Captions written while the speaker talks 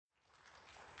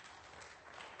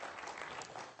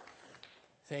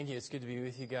Thank you. It's good to be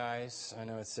with you guys. I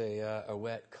know it's a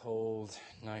wet, cold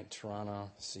night in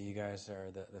Toronto, so you guys are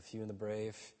the few and the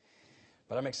brave.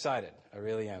 But I'm excited. I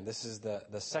really am. This is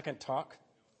the second talk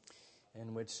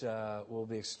in which we'll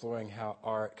be exploring how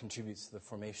art contributes to the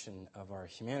formation of our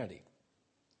humanity.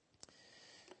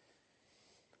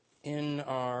 In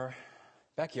our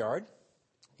backyard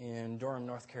in Durham,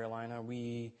 North Carolina,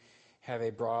 we have a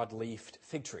broad-leafed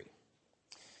fig tree.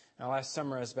 Now, last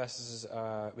summer, as best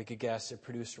as we could guess, it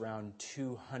produced around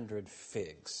 200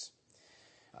 figs.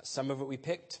 Some of it we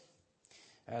picked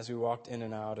as we walked in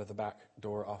and out of the back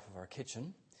door off of our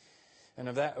kitchen. And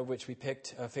of that of which we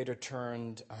picked, Phaedra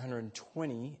turned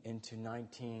 120 into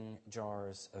 19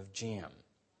 jars of jam.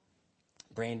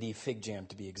 Brandy fig jam,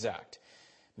 to be exact,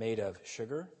 made of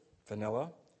sugar, vanilla,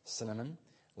 cinnamon,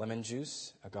 lemon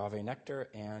juice, agave nectar,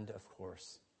 and, of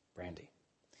course, brandy.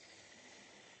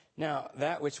 Now,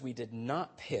 that which we did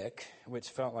not pick, which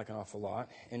felt like an awful lot,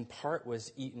 in part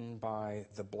was eaten by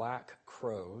the black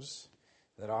crows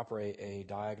that operate a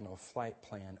diagonal flight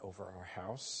plan over our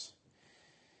house.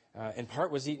 In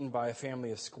part was eaten by a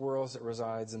family of squirrels that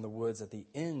resides in the woods at the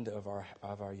end of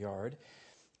our yard,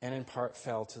 and in part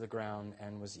fell to the ground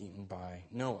and was eaten by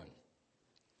no one.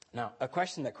 Now, a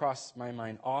question that crossed my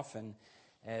mind often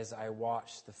as I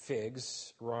watched the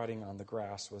figs rotting on the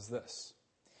grass was this: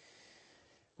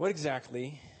 what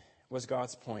exactly was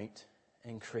God's point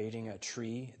in creating a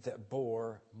tree that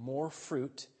bore more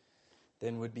fruit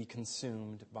than would be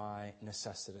consumed by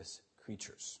necessitous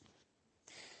creatures?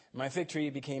 My fig tree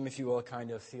became, if you will, a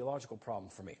kind of theological problem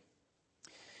for me.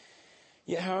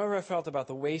 Yet, however I felt about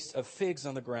the waste of figs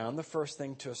on the ground, the first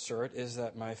thing to assert is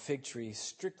that my fig tree,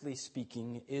 strictly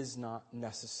speaking, is not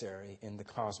necessary in the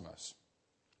cosmos.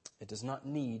 It does not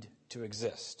need to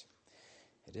exist.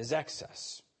 It is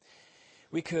excess.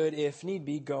 We could, if need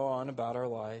be, go on about our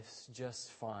lives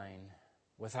just fine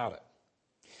without it.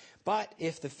 But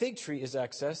if the fig tree is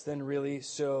excess, then really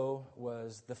so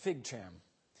was the fig jam.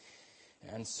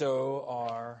 And so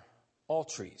are all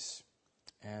trees.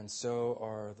 And so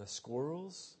are the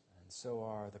squirrels. And so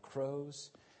are the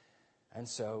crows. And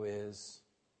so is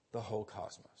the whole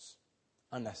cosmos.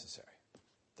 Unnecessary.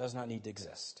 Does not need to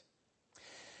exist.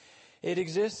 It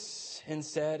exists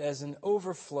instead as an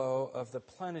overflow of the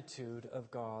plenitude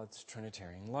of God's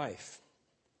Trinitarian life.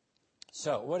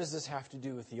 So, what does this have to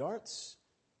do with the arts?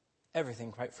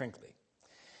 Everything, quite frankly.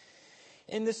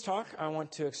 In this talk, I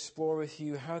want to explore with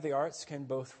you how the arts can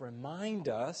both remind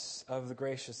us of the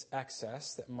gracious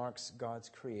excess that marks God's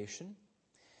creation,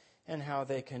 and how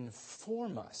they can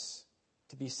form us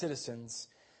to be citizens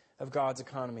of God's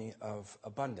economy of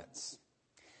abundance.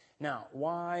 Now,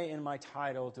 why in my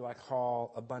title do I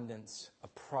call abundance a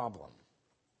problem?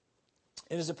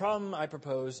 It is a problem, I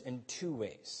propose, in two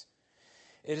ways.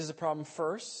 It is a problem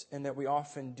first in that we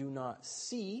often do not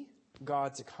see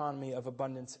God's economy of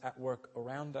abundance at work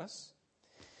around us.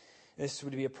 This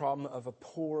would be a problem of a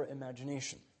poor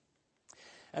imagination.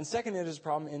 And second, it is a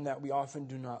problem in that we often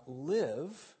do not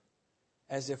live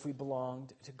as if we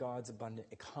belonged to God's abundant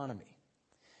economy.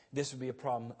 This would be a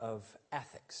problem of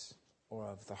ethics, or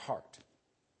of the heart.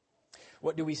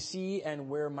 What do we see, and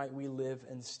where might we live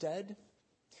instead?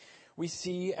 We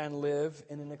see and live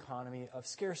in an economy of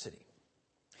scarcity.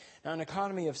 Now, an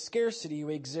economy of scarcity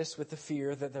exists with the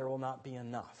fear that there will not be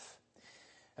enough.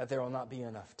 That there will not be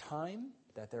enough time,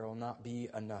 that there will not be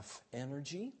enough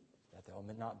energy, that there will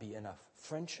not be enough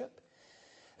friendship,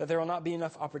 that there will not be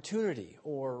enough opportunity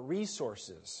or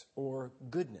resources or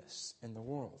goodness in the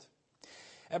world.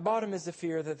 At bottom is the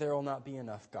fear that there will not be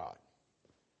enough God.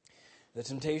 The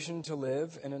temptation to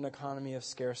live in an economy of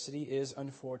scarcity is,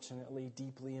 unfortunately,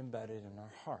 deeply embedded in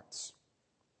our hearts.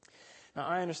 Now,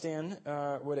 I understand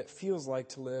what it feels like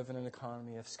to live in an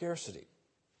economy of scarcity.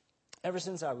 Ever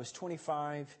since I was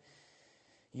 25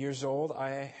 years old,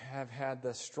 I have had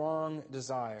the strong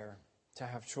desire to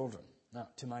have children. Now,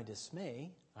 to my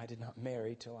dismay, I did not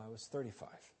marry till I was 35.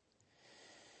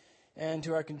 And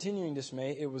to our continuing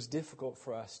dismay, it was difficult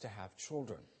for us to have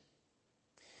children.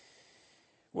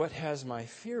 What has my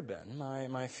fear been?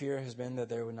 My fear has been that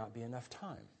there would not be enough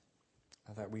time,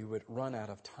 that we would run out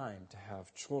of time to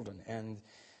have children, and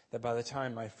that by the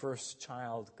time my first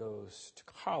child goes to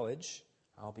college,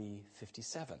 I'll be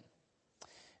 57.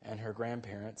 And her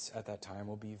grandparents at that time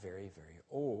will be very, very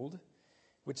old,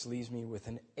 which leaves me with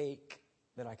an ache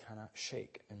that I cannot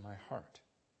shake in my heart.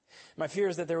 My fear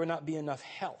is that there would not be enough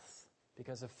health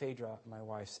because of Phaedra, my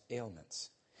wife's ailments.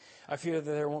 I fear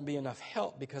that there won't be enough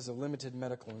help because of limited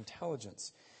medical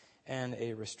intelligence and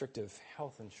a restrictive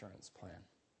health insurance plan.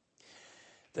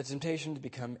 The temptation to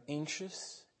become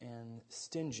anxious and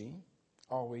stingy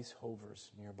always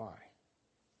hovers nearby.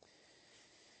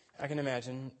 I can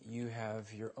imagine you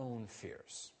have your own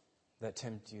fears that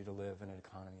tempt you to live in an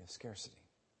economy of scarcity.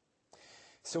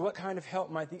 So what kind of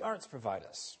help might the arts provide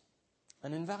us?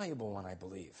 An invaluable one, I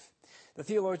believe. The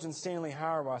theologian Stanley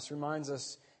Hauerwas reminds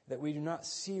us that we do not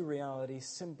see reality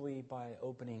simply by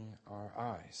opening our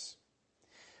eyes.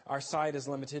 Our sight is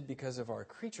limited because of our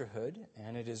creaturehood,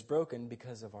 and it is broken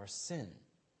because of our sin.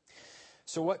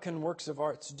 So what can works of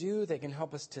arts do? They can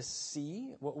help us to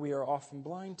see what we are often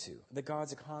blind to, that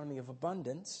God's economy of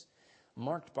abundance,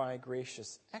 marked by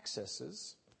gracious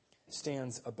excesses,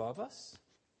 stands above us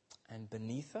and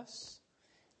beneath us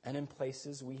and in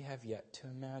places we have yet to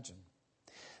imagine.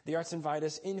 The arts invite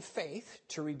us in faith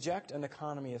to reject an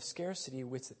economy of scarcity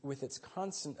with its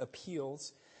constant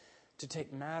appeals to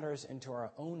take matters into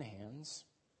our own hands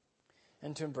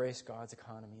and to embrace God's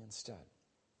economy instead.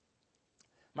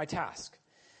 My task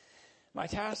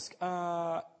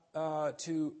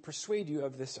to persuade you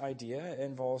of this idea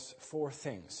involves four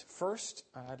things. First,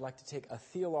 I'd like to take a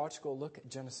theological look at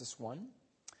Genesis 1.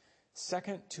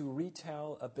 Second, to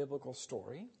retell a biblical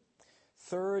story.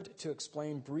 Third, to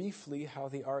explain briefly how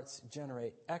the arts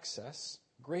generate excess,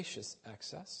 gracious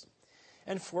excess.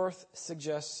 And fourth,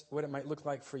 suggests what it might look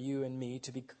like for you and me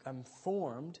to become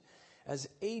formed as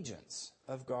agents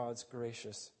of God's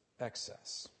gracious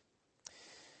excess.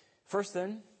 First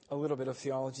then, a little bit of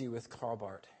theology with Karl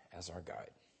Barth as our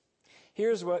guide.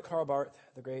 Here's what Karl Barth,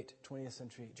 the great 20th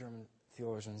century German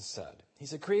theologian, said. He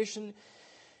said, creation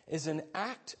is an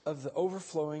act of the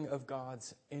overflowing of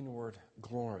God's inward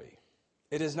glory.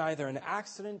 It is neither an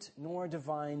accident nor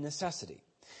divine necessity.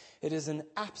 It is an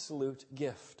absolute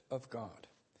gift of God.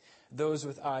 Those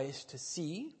with eyes to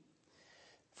see,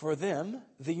 for them,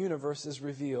 the universe is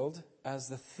revealed as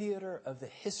the theater of the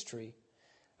history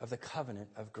of the covenant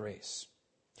of grace.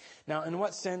 Now, in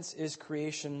what sense is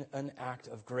creation an act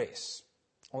of grace?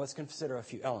 Well, let's consider a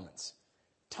few elements.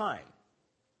 Time.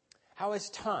 How is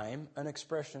time an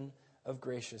expression of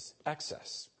gracious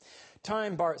excess?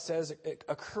 Time, Barth says, it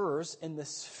occurs in the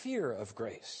sphere of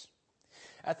grace.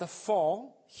 At the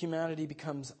fall, humanity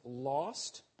becomes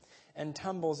lost and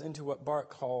tumbles into what Barth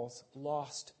calls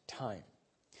lost time.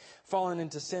 Fallen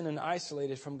into sin and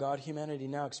isolated from God, humanity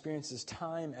now experiences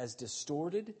time as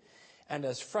distorted and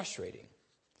as frustrating.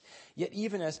 Yet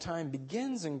even as time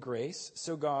begins in grace,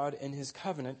 so God in his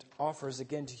covenant offers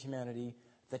again to humanity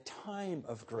the time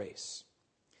of grace.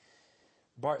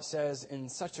 Barth says, in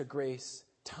such a grace,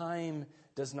 time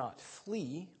does not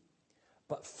flee,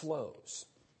 but flows,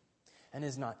 and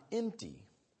is not empty,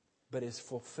 but is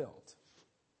fulfilled.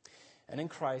 And in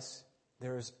Christ,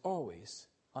 there is always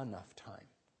enough time.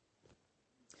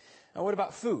 Now, what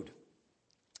about food?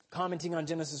 Commenting on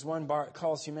Genesis 1, Barth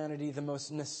calls humanity the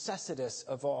most necessitous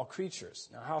of all creatures.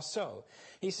 Now, how so?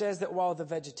 He says that while the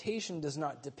vegetation does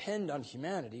not depend on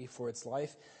humanity for its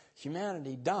life,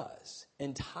 humanity does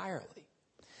entirely.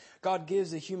 God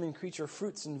gives a human creature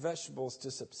fruits and vegetables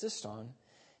to subsist on,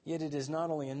 yet it is not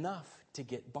only enough to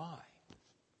get by.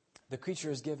 The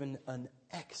creature is given an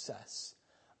excess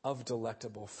of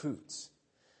delectable foods.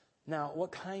 Now,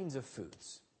 what kinds of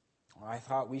foods? Well, I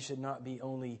thought we should not be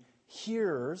only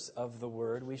hearers of the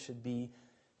word, we should be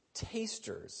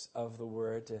tasters of the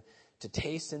word, to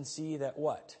taste and see that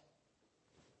what?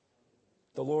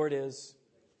 The Lord is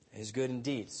good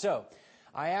indeed. So,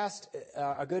 I asked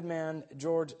a good man,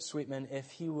 George Sweetman,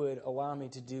 if he would allow me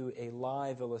to do a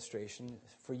live illustration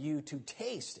for you to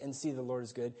taste and see the Lord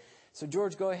is good. So,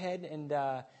 George, go ahead and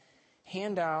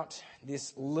hand out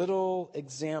this little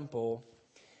example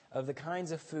of the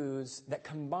kinds of foods that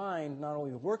combine not only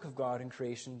the work of God in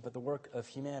creation, but the work of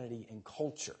humanity in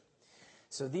culture.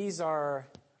 So these are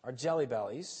our Jelly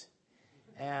Bellies.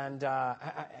 And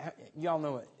y'all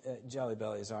know what Jelly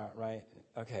Bellies are, right?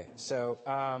 Okay, so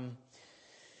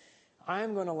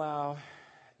I'm going to allow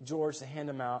George to hand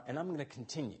them out, and I'm going to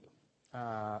continue.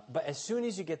 But as soon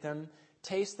as you get them,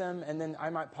 taste them, and then I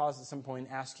might pause at some point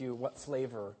and ask you what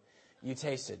flavor you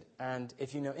tasted. And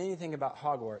if you know anything about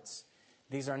Hogwarts,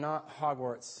 these are not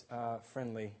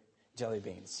Hogwarts-friendly jelly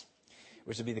beans,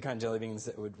 which would be the kind of jelly beans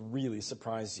that would really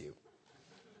surprise you.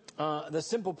 The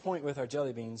simple point with our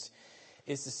jelly beans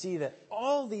is to see that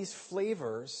all these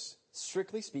flavors,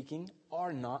 strictly speaking,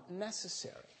 are not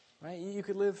necessary. Right? You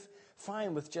could live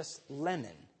fine with just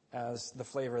lemon as the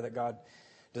flavor that God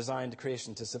designed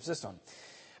creation to subsist on.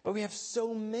 But we have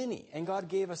so many, and God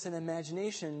gave us an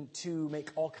imagination to make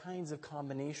all kinds of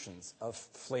combinations of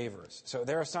flavors. So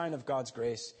they're a sign of God's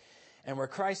grace, and where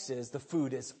Christ is, the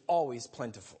food is always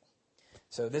plentiful.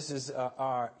 So this is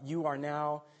you are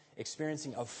now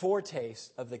experiencing a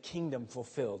foretaste of the kingdom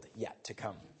fulfilled yet to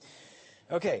come.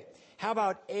 Okay, how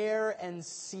about air and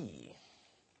sea?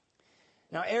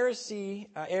 Now, air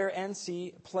and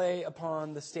sea play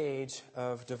upon the stage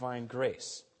of divine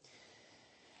grace.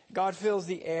 God fills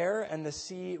the air and the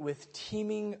sea with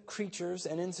teeming creatures,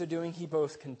 and in so doing, he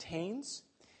both contains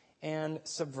and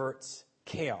subverts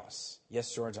chaos.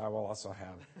 Yes, George, I will also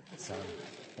have some.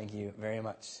 Thank you very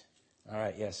much. All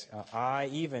right, yes. I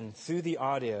even, through the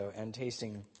audio and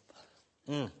tasting,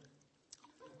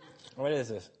 what is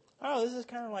this? Oh, this is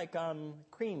kind of like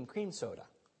cream soda.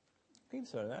 Cream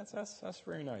soda, that's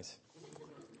very nice.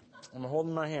 I'm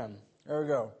holding my hand. There we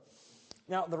go.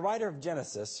 Now, the writer of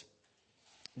Genesis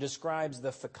describes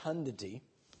the fecundity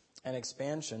and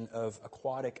expansion of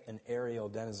aquatic and aerial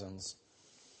denizens,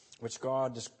 which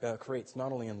God creates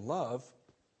not only in love,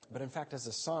 but in fact as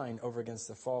a sign over against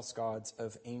the false gods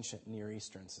of ancient Near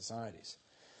Eastern societies.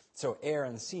 So air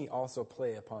and sea also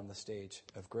play upon the stage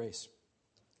of grace.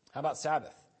 How about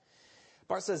Sabbath?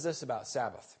 Bart says this about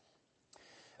Sabbath.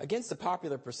 Against the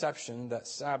popular perception, the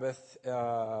Sabbath,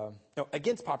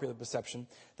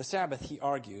 he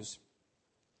argues,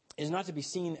 is not to be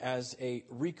seen as a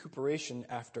recuperation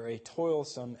after a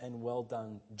toilsome and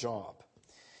well-done job.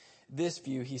 This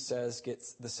view, he says,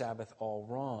 gets the Sabbath all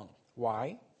wrong.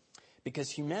 Why? Because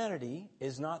humanity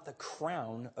is not the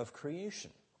crown of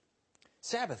creation.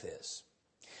 Sabbath is.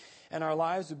 And our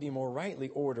lives would be more rightly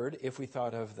ordered if we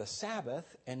thought of the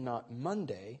Sabbath and not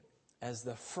Monday as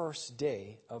the first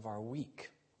day of our week.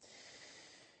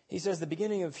 He says the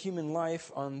beginning of human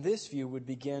life on this view would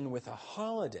begin with a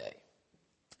holiday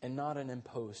and not an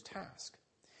imposed task,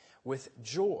 with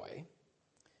joy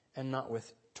and not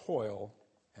with toil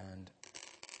and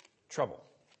trouble.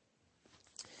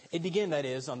 It began, that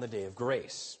is, on the day of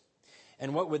grace.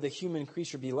 And what would the human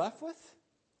creature be left with?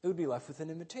 It would be left with an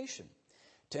invitation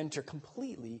to enter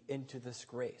completely into this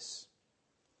grace.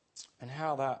 And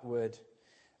how that would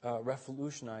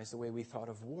revolutionize the way we thought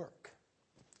of work.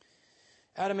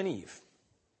 Adam and Eve.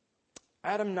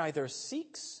 Adam neither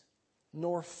seeks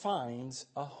nor finds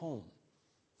a home.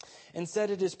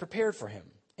 Instead, it is prepared for him,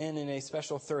 and in a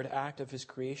special third act of his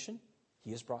creation,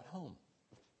 he is brought home.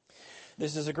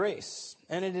 This is a grace,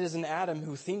 and it is an Adam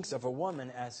who thinks of a woman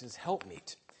as his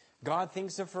helpmeet. God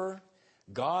thinks of her,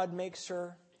 God makes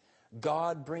her,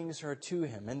 God brings her to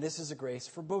him, and this is a grace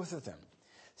for both of them.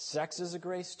 Sex is a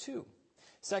grace too.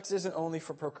 Sex isn't only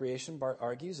for procreation, Bart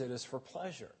argues, it is for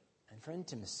pleasure and for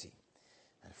intimacy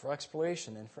and for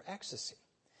exploration and for ecstasy.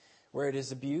 Where it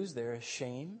is abused, there is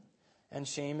shame, and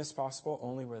shame is possible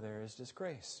only where there is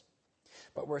disgrace.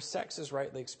 But where sex is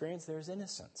rightly experienced, there is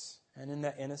innocence. And in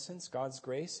that innocence, God's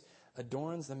grace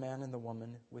adorns the man and the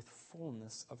woman with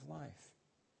fullness of life.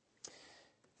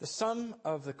 The sum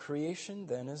of the creation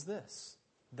then is this,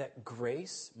 that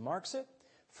grace marks it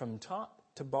from top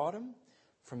to bottom,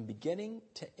 from beginning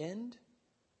to end,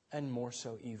 and more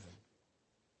so even.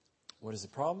 What is the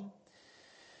problem?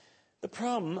 The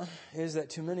problem is that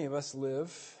too many of us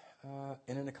live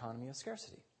in an economy of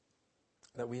scarcity,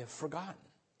 that we have forgotten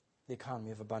the economy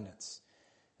of abundance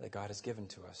that God has given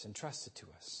to us, entrusted to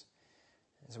us.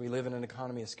 As we live in an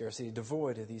economy of scarcity,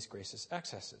 devoid of these gracious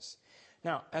excesses.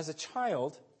 Now, as a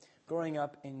child, growing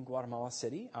up in Guatemala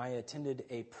City, I attended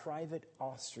a private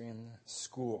Austrian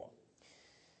school.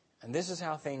 And this is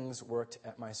how things worked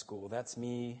at my school. That's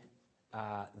me,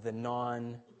 the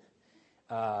non-brown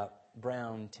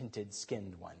tinted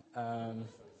skinned one.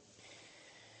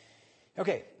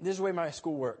 Okay, this is the way my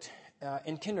school worked.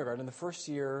 In kindergarten, the first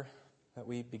year that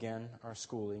we began our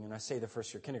schooling, and I say the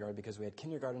first year kindergarten because we had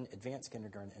kindergarten, advanced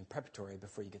kindergarten, and preparatory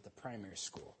before you get to primary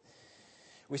school.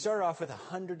 We started off with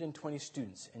 120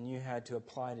 students, and you had to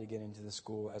apply to get into the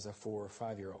school as a 4 or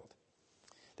 5-year-old.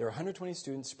 There were 120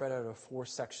 students spread out of 4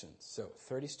 sections, so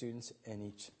 30 students in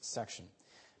each section.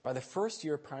 By the first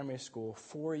year of primary school,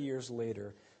 4 years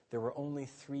later, there were only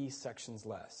 3 sections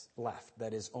left.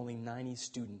 That is, only 90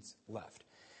 students left.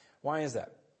 Why is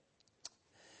that?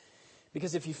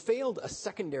 Because if you failed a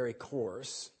secondary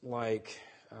course like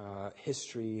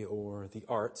history or the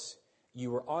arts, you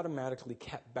were automatically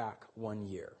kept back 1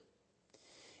 year.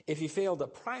 If you failed a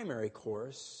primary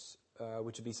course,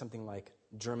 which would be something like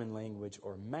German language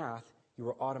or math, you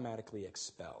were automatically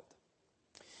expelled.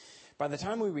 By the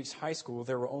time we reached high school,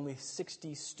 there were only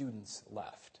 60 students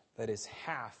left. That is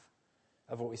half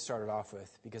of what we started off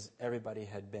with because everybody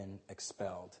had been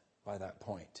expelled by that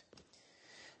point.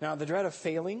 Now, the dread of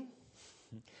failing,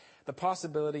 the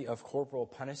possibility of corporal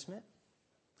punishment,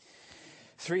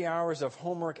 3 hours of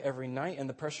homework every night, and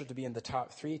the pressure to be in the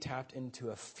top 3 tapped into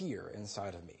a fear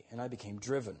inside of me, and I became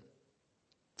driven.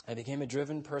 I became a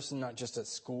driven person not just at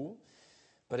school,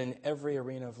 but in every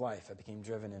arena of life. I became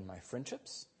driven in my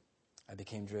friendships. I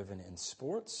became driven in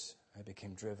sports. I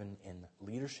became driven in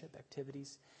leadership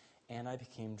activities, and I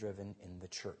became driven in the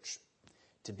church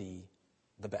to be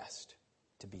the best,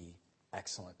 to be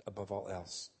excellent above all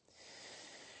else.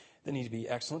 The need to be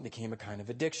excellent became a kind of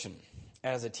addiction.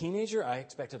 As a teenager, I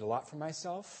expected a lot from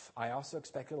myself. I also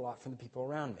expected a lot from the people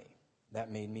around me.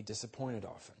 That made me disappointed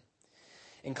often.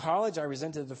 In college, I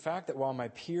resented the fact that while my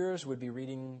peers would be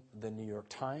reading the New York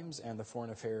Times and the Foreign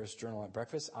Affairs Journal at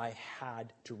breakfast, I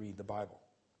had to read the Bible.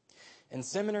 In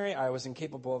seminary, I was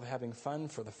incapable of having fun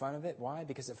for the fun of it. Why?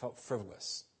 Because it felt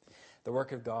frivolous. The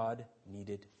work of God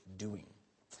needed doing.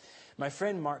 My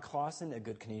friend Mark Clausen, a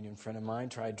good Canadian friend of mine,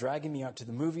 tried dragging me out to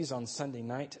the movies on Sunday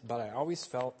night, but I always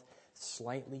felt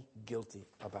slightly guilty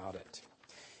about it.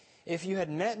 If you had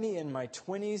met me in my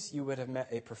 20s, you would have met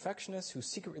a perfectionist who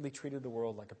secretly treated the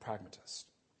world like a pragmatist.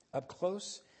 Up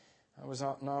close, I was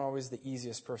not always the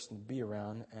easiest person to be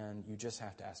around, and you just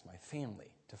have to ask my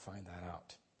family to find that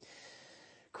out.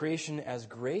 Creation as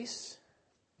grace,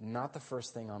 not the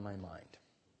first thing on my mind.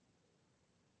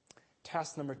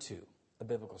 Task number 2, a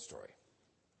biblical story.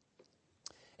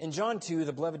 In John 2,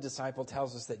 the beloved disciple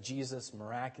tells us that Jesus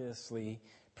miraculously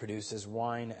produces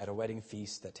wine at a wedding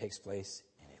feast that takes place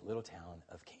in a little town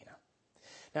of Cana.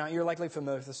 Now, you're likely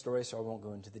familiar with the story, so I won't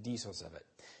go into the details of it.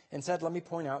 Instead, let me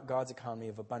point out God's economy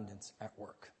of abundance at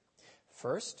work.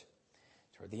 First,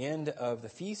 toward the end of the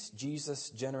feast,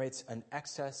 Jesus generates an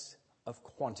excess of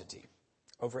quantity,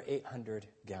 over 800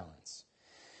 gallons.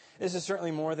 This is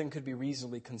certainly more than could be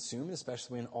reasonably consumed,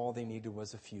 especially when all they needed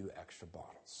was a few extra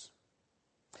bottles.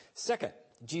 Second,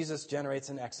 Jesus generates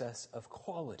an excess of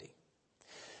quality.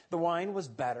 The wine was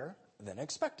better than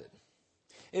expected.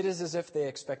 It is as if they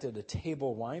expected a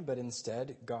table wine, but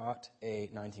instead got a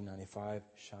 1995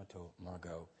 Chateau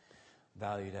Margaux,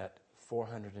 valued at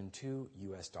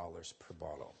 $402 per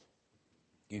bottle.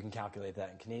 You can calculate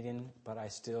that in Canadian, but I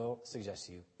still suggest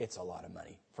to you it's a lot of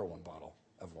money for one bottle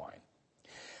of wine.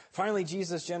 Finally,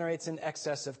 Jesus generates an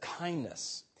excess of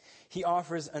kindness. He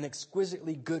offers an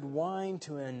exquisitely good wine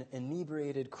to an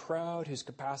inebriated crowd whose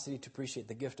capacity to appreciate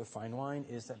the gift of fine wine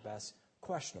is at best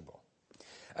questionable.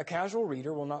 A casual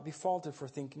reader will not be faulted for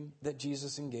thinking that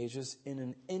Jesus engages in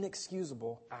an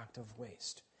inexcusable act of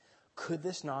waste. Could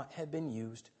this not have been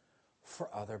used for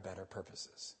other better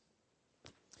purposes?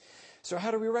 So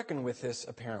how do we reckon with this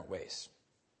apparent waste?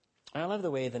 I love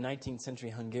the way the 19th century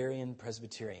Hungarian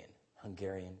Presbyterian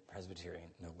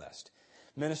no less,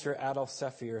 Minister Adolf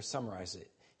Sefier summarized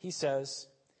it. He says,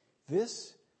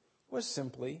 this was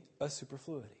simply a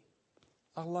superfluity,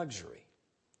 a luxury.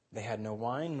 They had no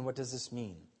wine, and what does this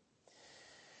mean?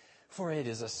 For it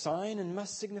is a sign and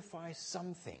must signify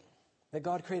something, that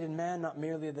God created man not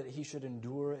merely that he should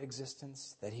endure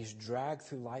existence, that he should drag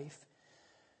through life,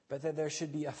 but that there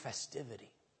should be a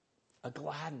festivity, a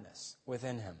gladness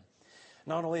within him.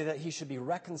 Not only that he should be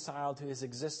reconciled to his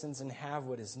existence and have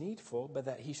what is needful, but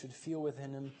that he should feel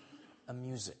within him a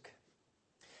music.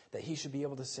 That he should be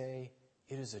able to say,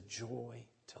 it is a joy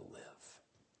to live.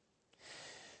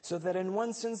 So that in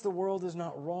one sense the world is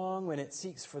not wrong when it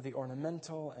seeks for the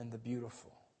ornamental and the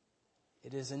beautiful.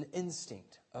 It is an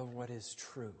instinct of what is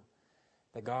true,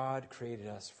 that God created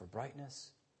us for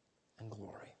brightness and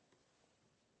glory.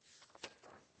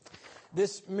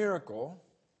 This miracle,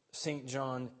 St.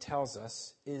 John tells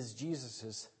us, is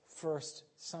Jesus' first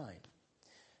sign.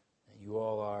 You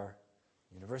all are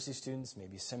university students,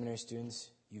 maybe seminary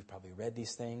students. You've probably read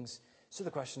these things. So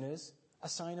the question is, a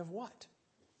sign of what?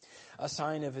 A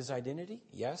sign of his identity?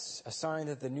 Yes. A sign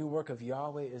that the new work of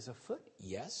Yahweh is afoot?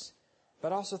 Yes.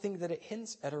 But also think that it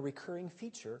hints at a recurring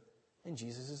feature in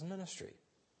Jesus' ministry.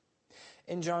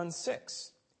 In John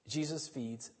 6, Jesus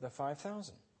feeds the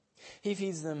 5,000. He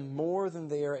feeds them more than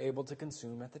they are able to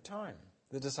consume at the time.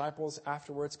 The disciples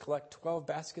afterwards collect 12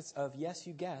 baskets of, yes,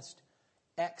 you guessed,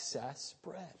 excess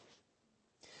bread.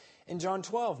 In John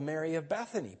 12, Mary of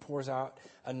Bethany pours out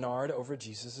a nard over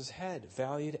Jesus' head,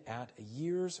 valued at a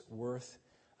year's worth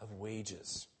of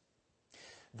wages.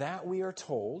 That, we are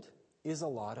told, is a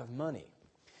lot of money.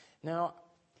 Now,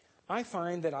 I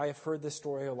find that I have heard this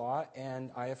story a lot,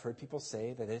 and I have heard people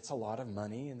say that it's a lot of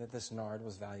money and that this nard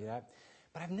was valued at,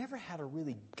 but I've never had a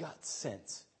really gut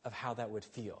sense of how that would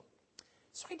feel.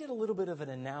 So I did a little bit of an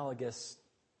analogous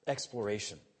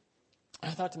exploration. I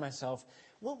thought to myself,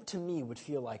 what to me would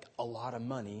feel like a lot of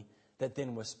money that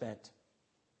then was spent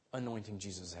anointing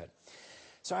Jesus' head?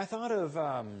 So I thought of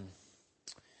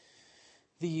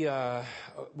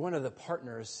one of the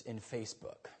partners in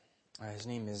Facebook. His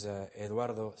name is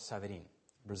Eduardo Saverin,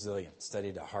 Brazilian,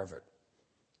 studied at Harvard.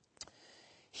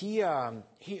 He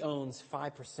owns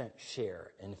 5%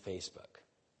 share in Facebook.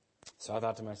 So I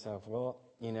thought to myself, well,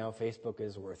 Facebook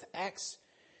is worth X,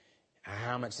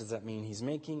 How much does that mean he's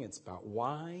making? It's about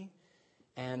why.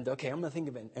 And, okay, I'm going to think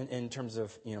of it in terms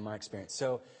of, my experience.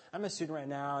 So I'm a student right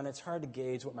now, and it's hard to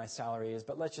gauge what my salary is.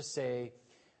 But let's just say,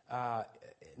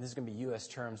 this is going to be U.S.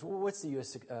 terms. What's the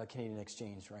U.S. Canadian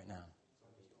exchange right now?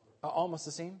 Almost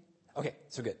the same? Okay,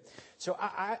 so good. So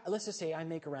let's just say I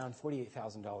make around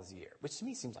 $48,000 a year, which to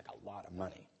me seems like a lot of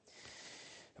money.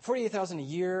 $48,000 a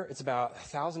year, it's about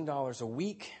 $1,000 a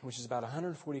week, which is about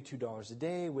 $142 a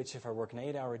day, which if I work an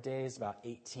 8-hour day is about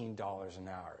 $18 an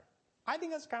hour. I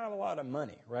think that's kind of a lot of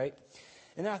money, right?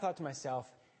 And then I thought to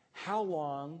myself, how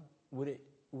long would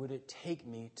it take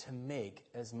me to make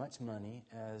as much money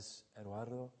as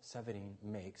Eduardo Severin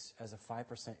makes as a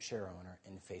 5% share owner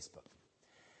in Facebook?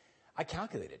 I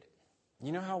calculated it.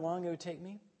 You know how long it would take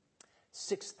me?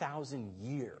 6,000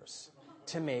 years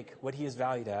to make what he is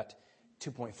valued at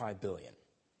 $2.5 billion.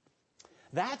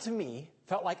 That to me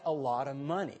felt like a lot of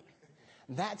money.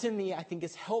 That to me I think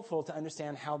is helpful to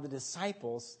understand how the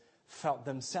disciples felt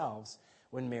themselves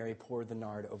when Mary poured the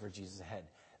nard over Jesus' head.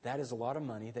 That is a lot of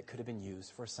money that could have been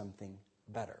used for something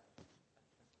better.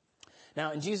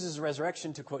 Now, in Jesus'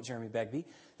 resurrection, to quote Jeremy Begbie,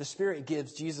 the Spirit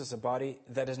gives Jesus a body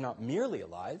that is not merely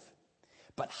alive,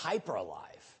 but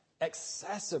hyper-alive,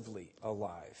 excessively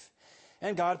alive.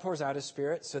 And God pours out His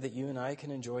Spirit so that you and I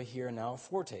can enjoy here and now a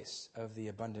foretaste of the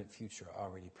abundant future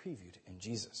already previewed in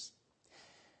Jesus.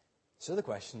 So the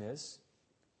question is,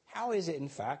 how is it, in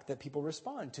fact, that people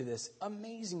respond to this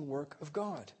amazing work of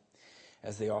God?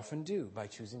 As they often do, by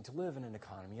choosing to live in an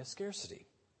economy of scarcity.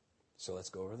 So let's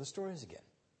go over the stories again.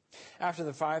 After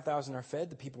the 5,000 are fed,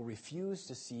 the people refuse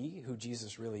to see who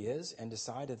Jesus really is and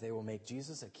decide that they will make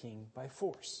Jesus a king by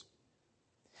force.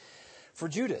 For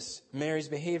Judas, Mary's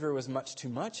behavior was much too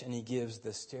much, and he gives the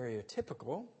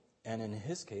stereotypical, and in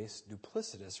his case,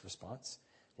 duplicitous response.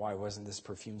 Why wasn't this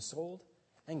perfume sold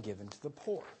and given to the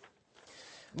poor?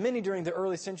 Many during the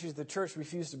early centuries of the church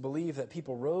refused to believe that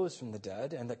people rose from the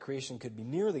dead and that creation could be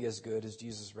nearly as good as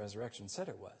Jesus' resurrection said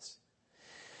it was.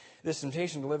 This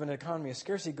temptation to live in an economy of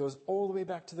scarcity goes all the way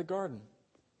back to the garden,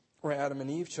 where Adam and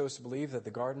Eve chose to believe that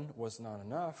the garden was not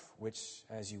enough, which,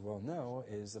 as you well know,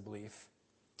 is the belief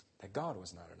that God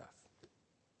was not enough.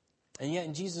 And yet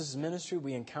in Jesus' ministry,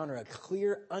 we encounter a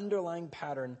clear underlying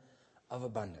pattern of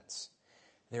abundance.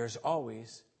 There is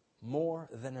always more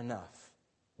than enough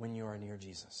when you are near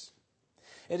Jesus.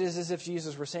 It is as if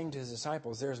Jesus were saying to his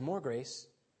disciples, there is more grace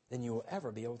than you will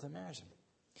ever be able to imagine.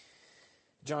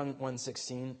 John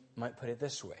 1:16 might put it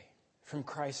this way. From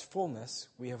Christ's fullness,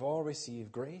 we have all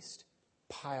received grace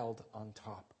piled on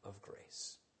top of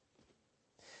grace.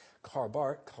 Karl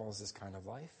Barth calls this kind of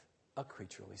life a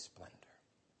creaturely splendor.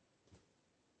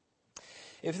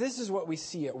 If this is what we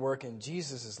see at work in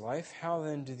Jesus' life, how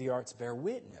then do the arts bear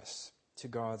witness to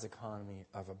God's economy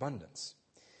of abundance?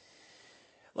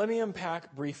 Let me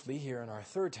unpack briefly here in our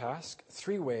third task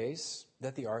 3 ways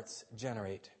that the arts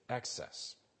generate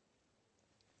excess.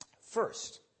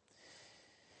 First,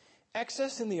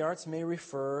 excess in the arts may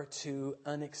refer to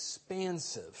an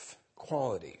expansive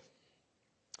quality.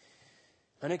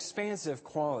 An expansive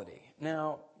quality.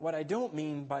 Now, what I don't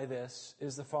mean by this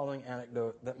is the following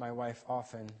anecdote that my wife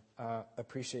often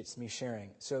appreciates me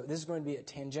sharing. So this is going to be a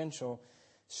tangential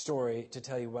story to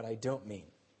tell you what I don't mean.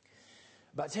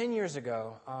 About 10 years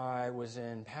ago, I was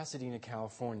in Pasadena,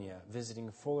 California,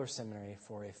 visiting Fuller Seminary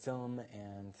for a film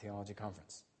and theology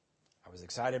conference. I was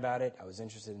excited about it. I was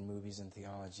interested in movies and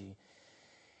theology.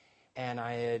 And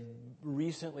I had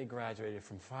recently graduated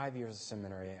from 5 years of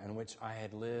seminary in which I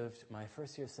had lived, my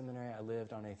first year of seminary, I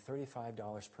lived on a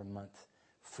 $35 per month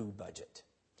food budget.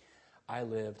 I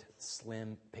lived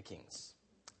slim pickings.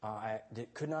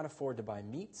 Could not afford to buy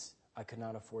meats. I could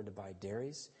not afford to buy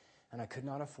dairies. And I could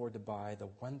not afford to buy the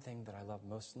one thing that I love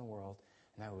most in the world,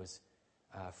 and that was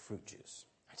fruit juice.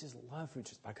 I just love fruit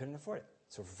juice, but I couldn't afford it.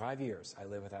 So for 5 years, I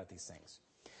lived without these things.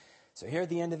 So here at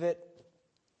the end of it,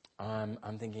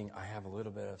 I'm thinking I have a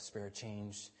little bit of spare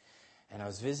change. And I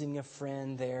was visiting a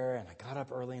friend there, and I got up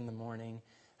early in the morning.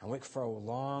 I went for a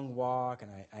long walk,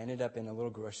 and I ended up in a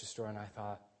little grocery store, and I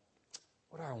thought,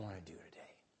 what do I want to do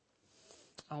today?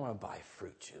 I want to buy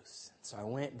fruit juice. So I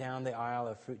went down the aisle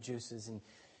of fruit juices, and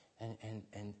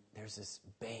there's this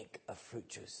bank of fruit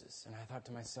juices. And I thought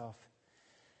to myself,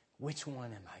 which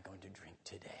one am I going to drink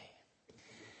today?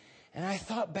 And I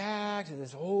thought back to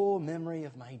this old memory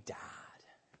of my dad.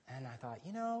 And I thought,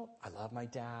 I love my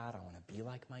dad. I want to be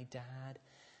like my dad.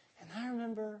 And I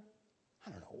remember, I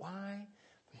don't know why,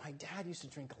 but my dad used to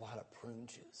drink a lot of prune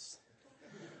juice.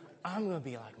 I'm going to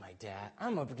be like my dad.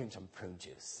 I'm going to drink some prune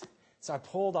juice. So I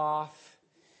pulled off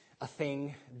a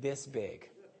thing this big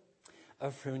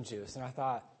of prune juice. And I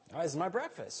thought, This is my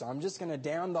breakfast, so I'm just going to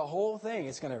down the whole thing.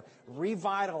 It's going to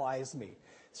revitalize me.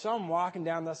 So I'm walking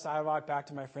down the sidewalk back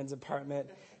to my friend's apartment,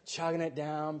 chugging it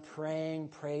down, praying,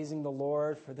 praising the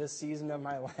Lord for this season of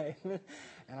my life.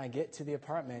 And I get to the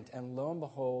apartment, and lo and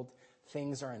behold,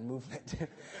 things are in movement.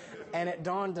 And it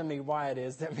dawned on me why it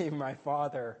is that maybe my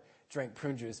father drank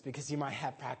prune juice, because he might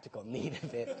have practical need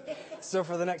of it. So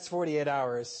for the next 48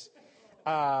 hours,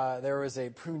 there was a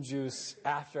prune juice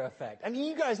after effect. I mean,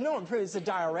 you guys know prune is a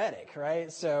diuretic,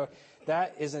 right? So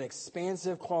that is an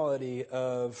expansive quality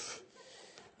of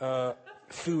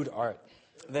food art.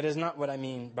 That is not what I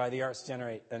mean by the arts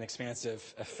generate an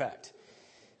expansive effect,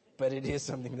 but it is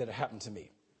something that happened to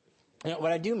me. Now,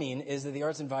 what I do mean is that the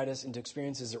arts invite us into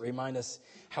experiences that remind us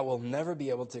how we'll never be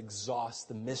able to exhaust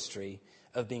the mystery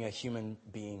of being a human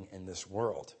being in this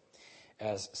world.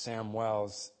 As Sam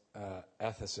Wells,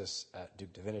 ethicist at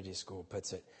Duke Divinity School,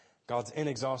 puts it, God's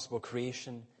inexhaustible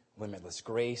creation, limitless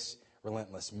grace,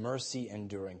 relentless mercy,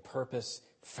 enduring purpose,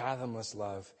 fathomless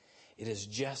love, it is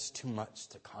just too much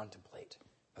to contemplate,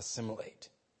 assimilate,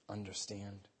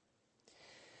 understand.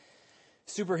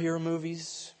 Superhero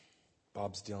movies,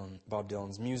 Bob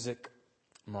Dylan's music,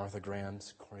 Martha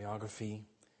Graham's choreography.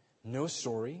 No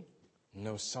story,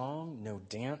 no song, no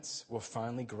dance will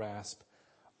finally grasp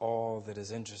all that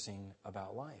is interesting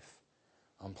about life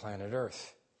on planet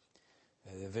Earth.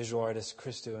 The visual artists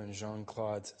Christo and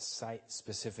Jean-Claude's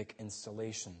site-specific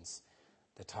installations.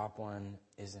 The top one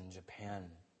is in Japan.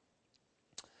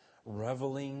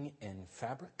 Reveling in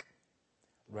fabric,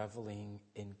 reveling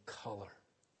in color,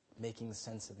 making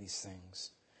sense of these things.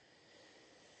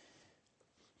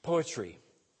 Poetry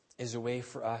is a way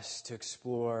for us to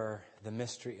explore the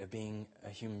mystery of being a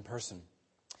human person.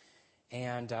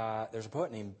 And there's a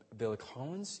poet named Billy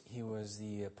Collins. He was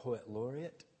the poet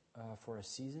laureate for a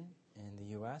season in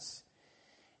the U.S.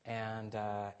 And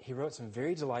he wrote some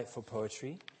very delightful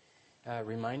poetry,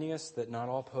 reminding us that not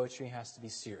all poetry has to be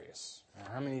serious.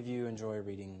 How many of you enjoy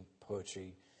reading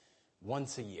poetry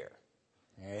once a year?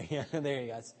 There you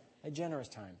go. It's a generous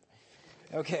time.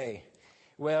 Okay.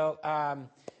 Well,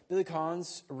 Billy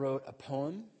Collins wrote a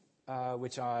poem,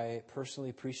 which I personally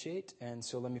appreciate. And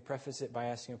so let me preface it by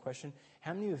asking a question.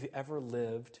 How many of you ever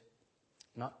lived,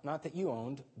 not that you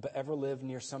owned, but ever lived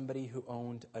near somebody who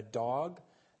owned a dog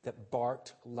that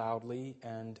barked loudly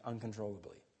and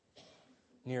uncontrollably?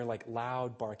 Near like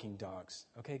loud barking dogs.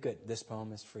 Okay, good. This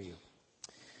poem is for you.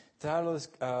 The title of this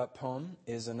poem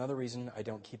is Another Reason I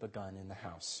Don't Keep a Gun in the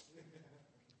House.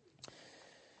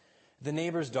 The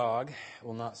neighbor's dog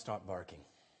will not stop barking.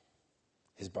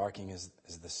 His barking is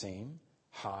the same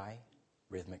high,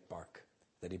 rhythmic bark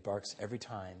that he barks every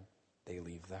time they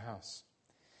leave the house.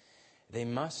 They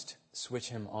must switch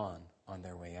him on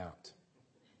their way out.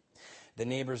 The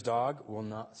neighbor's dog will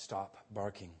not stop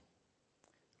barking.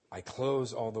 I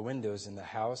close all the windows in the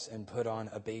house and put on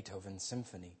a Beethoven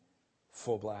symphony,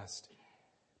 full blast.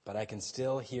 But I can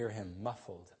still hear him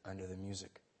muffled under the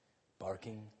music,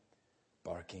 barking,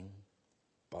 barking,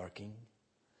 barking.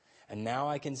 And now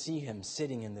I can see him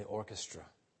sitting in the orchestra,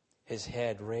 his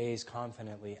head raised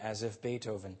confidently as if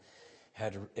Beethoven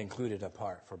had included a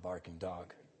part for barking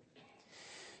dog.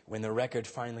 When the record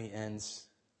finally ends,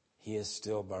 he is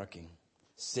still barking,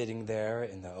 sitting there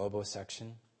in the oboe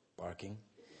section, barking,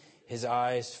 his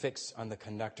eyes fixed on the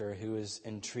conductor who is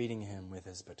entreating him with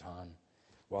his baton,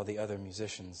 while the other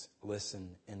musicians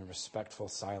listen in respectful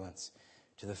silence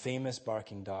to the famous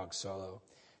barking dog solo,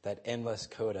 that endless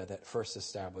coda that first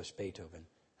established Beethoven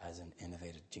as an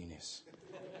innovative genius.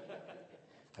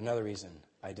 Another reason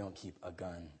I don't keep a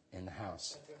gun in the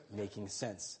house, making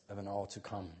sense of an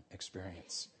all-too-common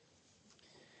experience.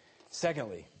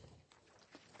 Secondly,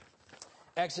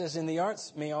 excess in the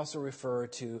arts may also refer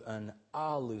to an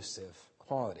allusive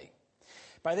quality.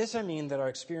 By this I mean that our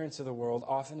experience of the world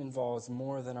often involves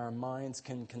more than our minds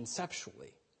can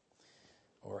conceptually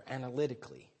or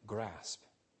analytically grasp.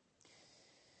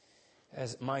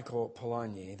 As Michael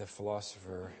Polanyi, the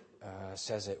philosopher,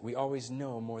 says it, we always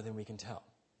know more than we can tell.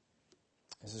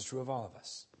 This is true of all of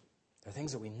us. There are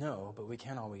things that we know, but we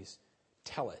can't always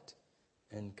tell it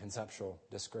in conceptual,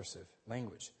 discursive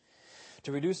language.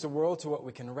 To reduce the world to what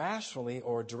we can rationally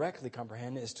or directly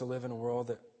comprehend is to live in a world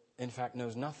that, in fact,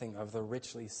 knows nothing of the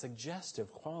richly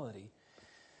suggestive quality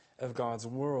of God's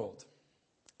world.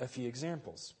 A few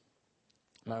examples.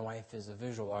 My wife is a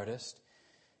visual artist,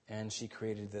 and she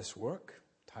created this work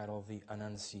titled The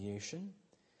Annunciation.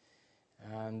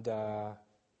 And,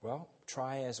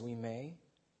 try as we may,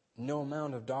 no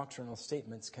amount of doctrinal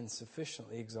statements can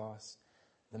sufficiently exhaust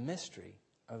the mystery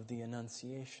of the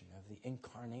Annunciation, of the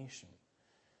Incarnation,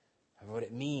 of what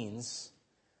it means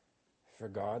for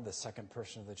God, the second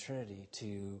person of the Trinity,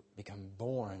 to become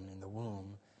born in the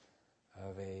womb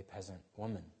of a peasant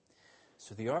woman.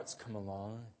 So the arts come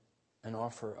along and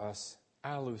offer us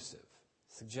allusive,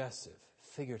 suggestive,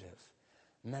 figurative,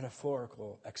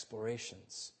 metaphorical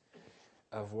explorations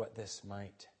of what this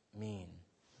might mean.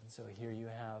 And so here you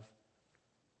have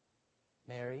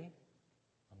Mary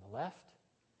on the left,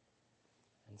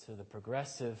 and so the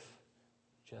progressive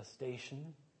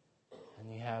gestation,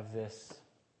 and you have this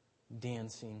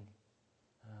dancing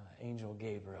angel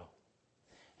Gabriel.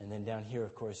 And then down here,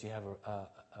 of course, you have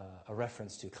a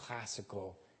reference to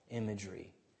classical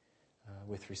imagery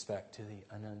with respect to the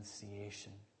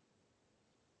Annunciation.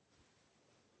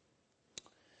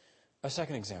 A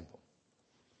second example.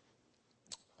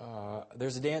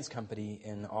 There's a dance company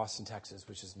in Austin, Texas,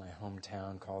 which is my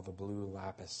hometown, called the Blue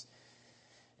Lapis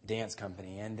Dance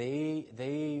Company, and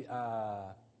they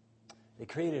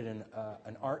created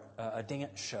a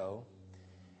dance show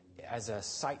as a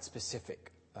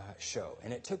site-specific show,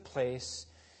 and it took place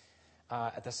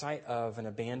at the site of an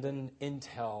abandoned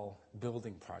Intel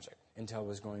building project. Intel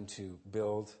was going to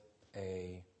build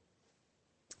a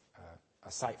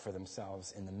site for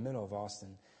themselves in the middle of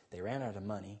Austin. They ran out of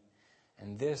money,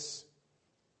 and this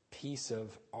piece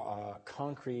of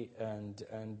concrete and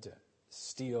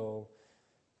steel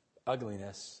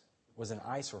ugliness was an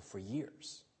eyesore for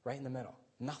years, right in the middle.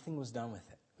 Nothing was done with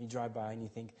it. You drive by and you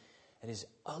think, it is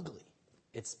ugly.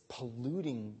 It's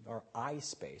polluting our eye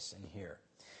space in here.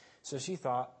 So she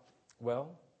thought,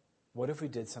 well, what if we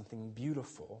did something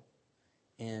beautiful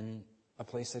in a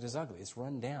place that is ugly? It's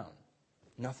run down.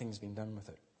 Nothing's being done with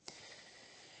it.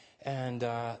 And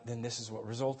then this is what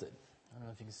resulted. I don't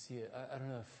know if you can see it. I don't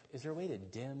know if, is there a way to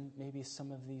dim maybe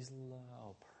some of these?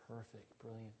 Oh, perfect,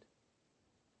 brilliant.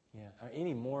 Yeah,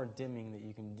 any more dimming that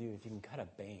you can do, if you can cut a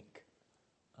bank,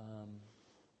 that'd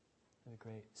be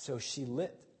great. So she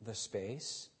lit the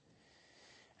space,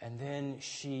 and then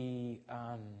she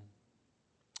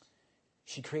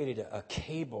created a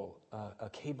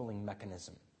cabling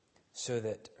mechanism so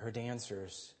that her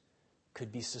dancers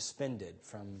could be suspended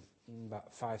from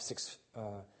about 5-6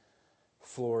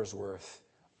 floors worth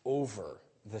over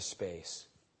the space.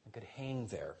 They could hang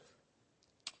there,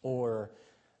 or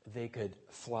they could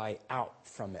fly out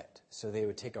from it. So they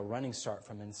would take a running start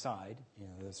from inside,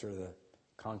 the sort of the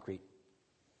concrete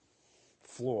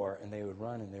floor, and they would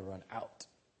run out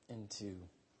into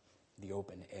the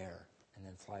open air and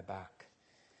then fly back.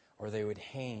 Or they would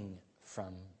hang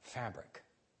from fabric.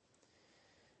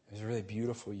 It was a really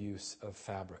beautiful use of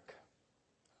fabric.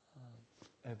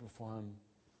 They performed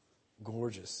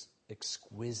gorgeous,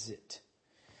 exquisite.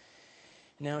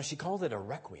 Now, she called it a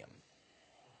requiem,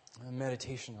 a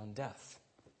meditation on death,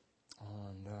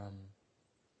 on,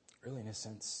 really in a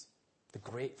sense, the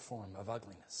great form of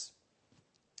ugliness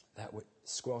that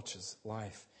squelches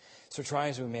life. So try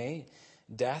as we may,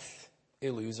 death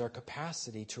eludes our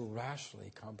capacity to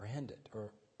rationally comprehend it,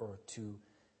 or to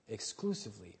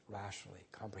exclusively rationally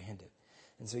comprehend it.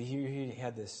 And so here he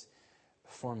had this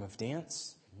form of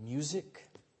dance, music,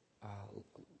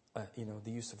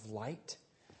 the use of light,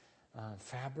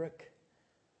 fabric,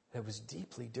 that was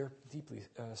deeply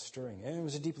stirring. And it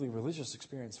was a deeply religious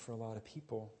experience for a lot of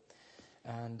people.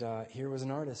 And here was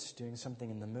an artist doing something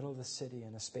in the middle of the city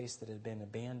in a space that had been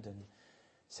abandoned,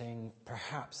 saying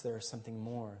perhaps there is something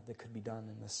more that could be done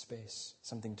in this space,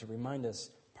 something to remind us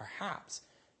perhaps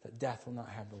that death will not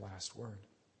have the last word.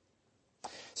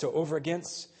 So over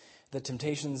against the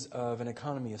temptations of an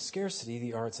economy of scarcity,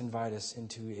 the arts invite us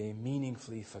into a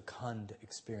meaningfully fecund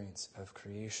experience of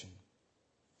creation.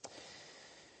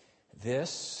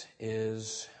 This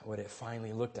is what it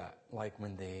finally looked at like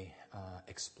when they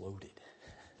exploded,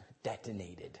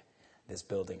 detonated this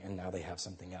building, and now they have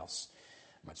something else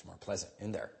much more pleasant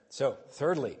in there. So,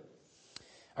 thirdly,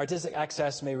 artistic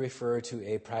access may refer to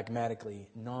a pragmatically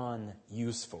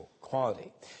non-useful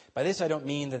quality. By this, I don't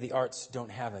mean that the arts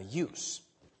don't have a use.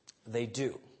 They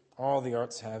do. All the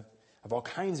arts have all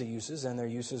kinds of uses, and their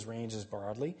uses range as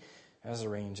broadly as the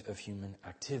range of human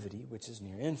activity, which is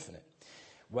near infinite.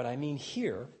 What I mean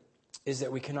here is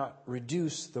that we cannot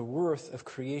reduce the worth of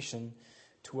creation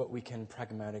to what we can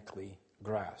pragmatically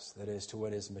grasp, that is, to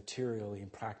what is materially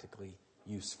and practically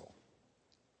useful.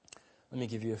 Let me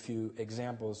give you a few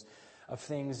examples of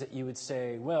things that you would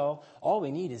say, well, all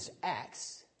we need is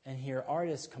X, and here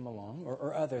artists come along,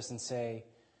 or others, and say,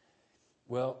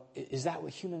 well, is that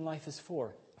what human life is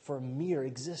for? For mere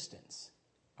existence?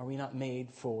 Are we not made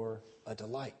for a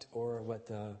delight? Or what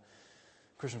the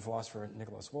Christian philosopher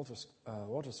Nicholas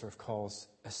Walterstorff calls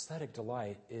aesthetic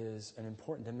delight is an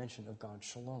important dimension of God's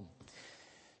shalom.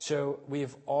 So we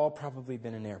have all probably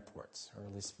been in airports, or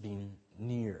at least been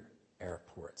near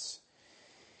airports.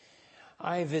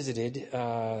 I visited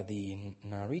the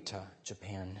Narita,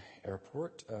 Japan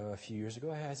airport a few years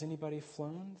ago. Has anybody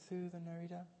flown through the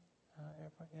Narita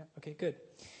airport? Yeah. Okay, good.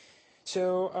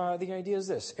 So the idea is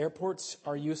this. Airports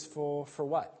are useful for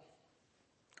what?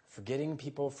 For getting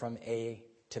people from A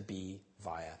to B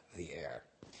via the air.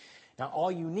 Now,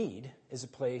 all you need is a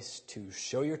place to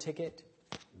show your ticket,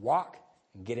 walk,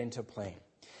 and get into a plane.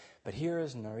 But here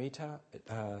is Narita,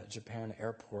 Japan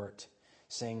airport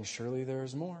saying, surely there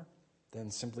is more than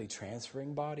simply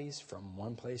transferring bodies from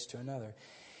one place to another.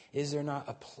 Is there not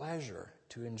a pleasure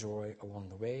to enjoy along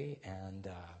the way? And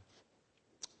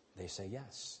they say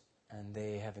yes. And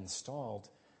they have installed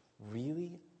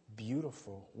really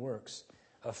beautiful works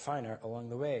of fine art along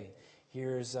the way.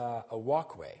 Here's a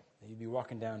walkway that you'd be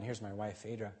walking down. Here's my wife,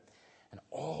 Phaedra. And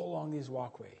all along these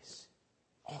walkways,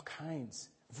 all kinds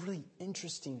of really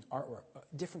interesting artwork,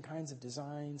 different kinds of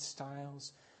designs,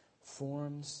 styles,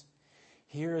 forms.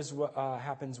 Here's what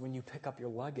happens when you pick up your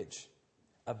luggage,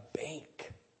 a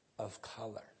bank of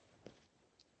color.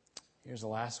 Here's the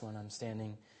last one. I'm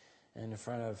standing in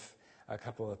front of a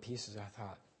couple of pieces. I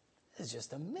thought, this is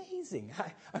just amazing.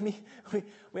 I mean,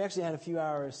 we actually had a few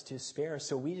hours to spare,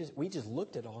 so we just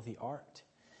looked at all the art.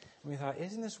 And we thought,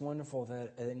 isn't this wonderful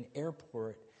that an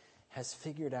airport has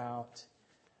figured out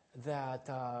that,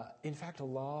 in fact, a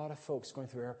lot of folks going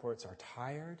through airports are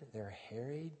tired, they're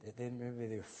harried, maybe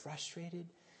they're frustrated,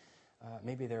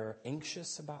 maybe they're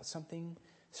anxious about something.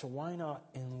 So why not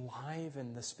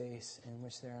enliven the space in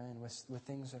which they're in with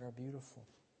things that are beautiful?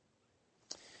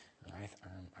 And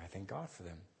I thank God for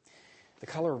them. The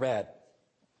color red.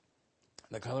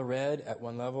 The color red, at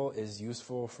one level, is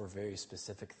useful for very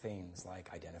specific things,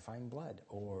 like identifying blood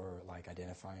or like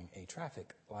identifying a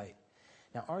traffic light.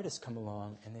 Now, artists come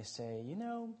along and they say,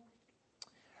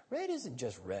 red isn't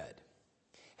just red.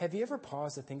 Have you ever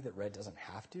paused to think that red doesn't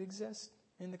have to exist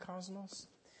in the cosmos?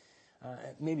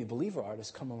 Maybe believer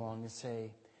artists come along and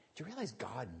say, do you realize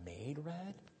God made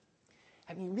red?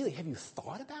 I mean, really, have you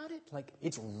thought about it? Like,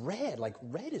 it's red. Like,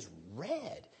 red is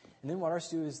red. And then what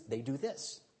artists do is they do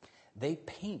this. They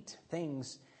paint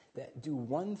things that do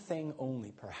one thing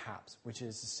only, perhaps, which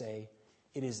is to say,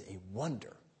 it is a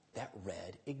wonder that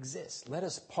red exists. Let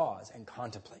us pause and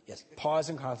contemplate. Yes, pause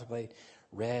and contemplate.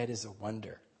 Red is a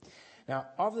wonder. Now,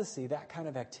 obviously, that kind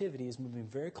of activity is moving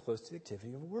very close to the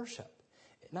activity of worship.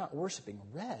 Not worshiping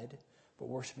red, but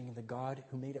worshiping the God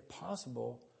who made it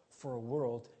possible for a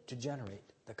world to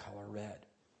generate the color red.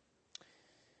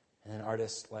 And then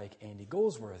artists like Andy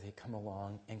Goldsworthy come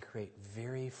along and create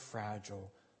very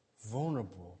fragile,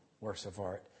 vulnerable works of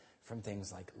art from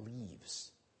things like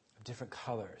leaves of different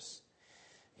colors.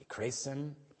 He creates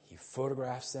them, he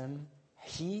photographs them,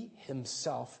 he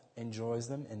himself enjoys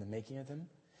them in the making of them.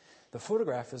 The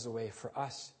photograph is a way for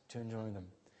us to enjoy them.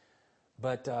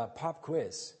 But pop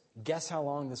quiz, guess how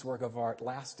long this work of art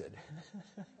lasted?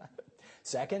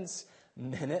 Seconds,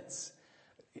 minutes,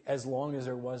 as long as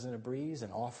there wasn't a breeze,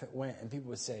 and off it went. And people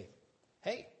would say,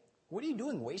 hey, what are you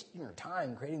doing wasting your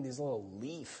time creating these little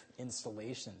leaf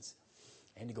installations?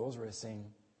 Andy Goldsworthy is saying,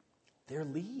 they're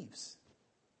leaves.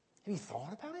 Have you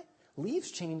thought about it? Leaves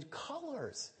change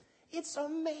colors. It's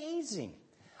amazing.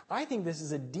 I think this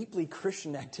is a deeply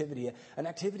Christian activity, an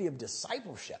activity of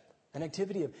discipleship, an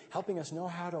activity of helping us know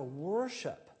how to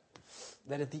worship.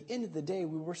 That at the end of the day,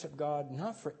 we worship God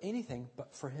not for anything,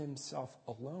 but for himself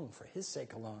alone, for his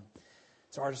sake alone.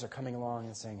 So artists are coming along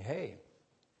and saying, hey,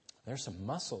 there's some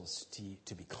muscles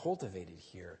to be cultivated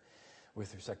here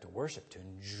with respect to worship, to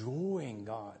enjoying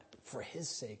God for his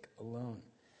sake alone.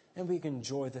 And we can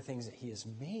enjoy the things that he has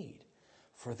made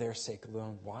for their sake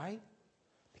alone. Why?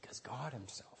 Because God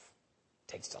himself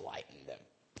takes delight in them.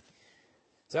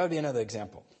 So that would be another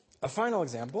example. A final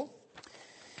example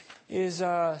is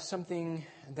something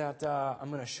that I'm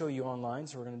going to show you online.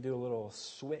 So we're going to do a little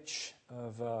switch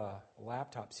of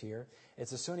laptops here.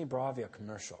 It's a Sony Bravia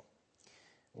commercial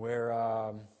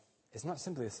where it's not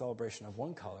simply a celebration of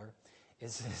one color.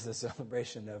 It's a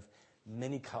celebration of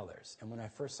many colors. And when I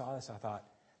first saw this, I thought,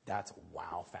 that's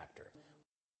wow factor.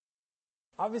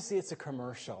 Obviously, it's a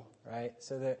commercial, right?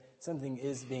 So that something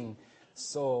is being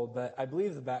sold. But I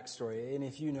believe the backstory, and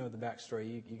if you know the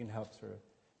backstory, you can help sort of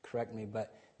correct me.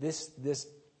 But this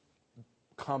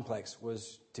complex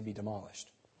was to be demolished.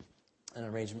 An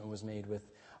arrangement was made with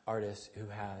artists who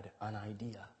had an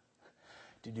idea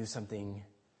to do something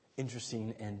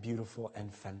interesting and beautiful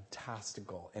and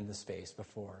fantastical in the space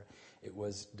before it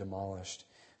was demolished.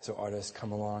 So artists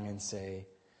come along and say,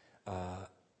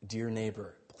 dear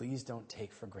neighbor, please don't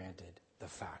take for granted the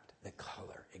fact that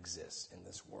color exists in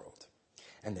this world,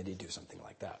 and that he'd do something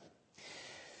like that.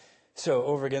 So,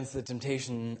 over against the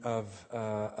temptation of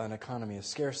an economy of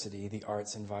scarcity, the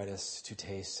arts invite us to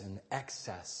taste an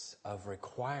excess of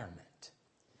requirement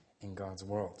in God's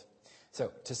world.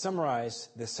 So, to summarize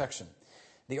this section,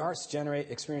 the arts generate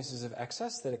experiences of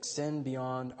excess that extend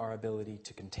beyond our ability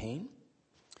to contain,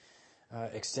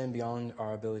 extend beyond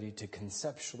our ability to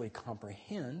conceptually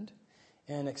comprehend,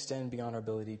 and extend beyond our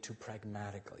ability to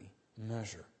pragmatically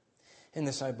measure. In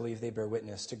this, I believe they bear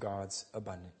witness to God's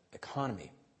abundant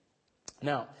economy.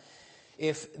 Now,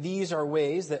 if these are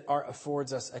ways that art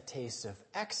affords us a taste of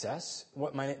excess,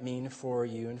 what might it mean for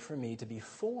you and for me to be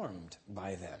formed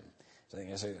by them? So I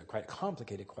think that's a quite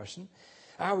complicated question.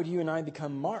 How would you and I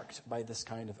become marked by this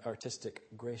kind of artistic,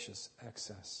 gracious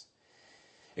excess?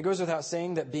 It goes without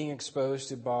saying that being exposed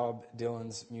to Bob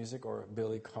Dylan's music or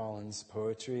Billy Collins'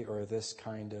 poetry or this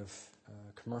kind of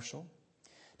commercial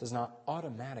does not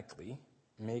automatically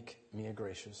make me a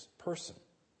gracious person.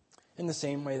 In the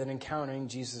same way that encountering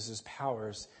Jesus'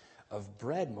 powers of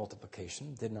bread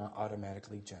multiplication did not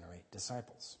automatically generate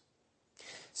disciples.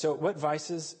 So what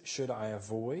vices should I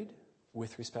avoid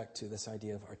with respect to this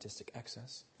idea of artistic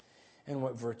excess? And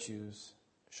what virtues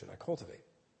should I cultivate?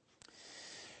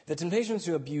 The temptations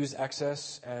to abuse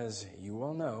excess, as you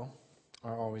well know,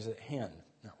 are always at hand.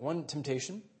 Now, one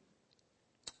temptation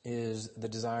is the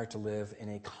desire to live in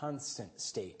a constant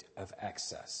state of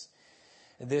excess.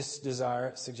 This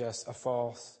desire suggests a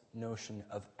false notion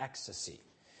of ecstasy.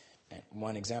 And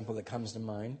one example that comes to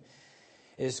mind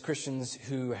is Christians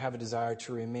who have a desire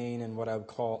to remain in what I would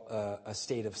call a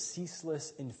state of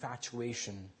ceaseless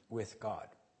infatuation with God.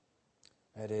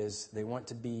 That is, they want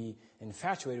to be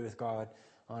infatuated with God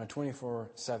on a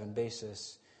 24/7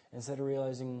 basis instead of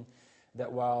realizing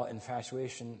that while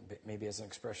infatuation, maybe as an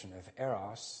expression of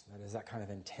eros, that is that kind of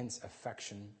intense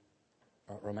affection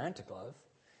or romantic love,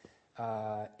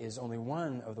 is only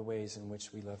one of the ways in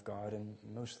which we love God, and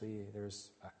mostly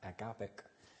there's agapic,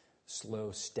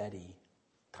 slow, steady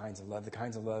kinds of love, the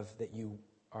kinds of love that you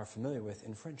are familiar with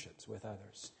in friendships with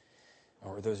others.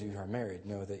 Or those of you who are married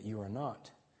know that you are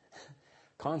not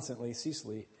constantly,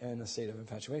 ceaselessly in a state of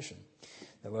infatuation.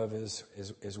 That love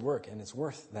is work, and it's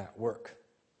worth that work.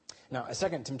 Now, a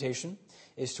second temptation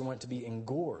is to want to be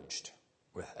engorged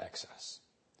with excess.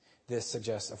 This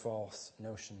suggests a false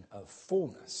notion of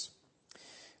fullness.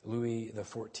 Louis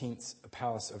XIV's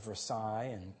Palace of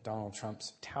Versailles and Donald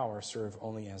Trump's Tower serve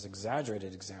only as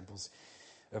exaggerated examples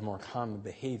of more common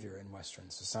behavior in Western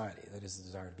society. That is the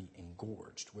desire to be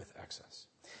engorged with excess.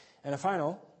 And a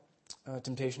final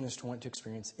temptation is to want to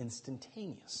experience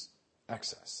instantaneous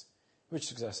excess, which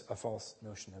suggests a false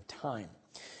notion of time.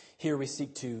 Here we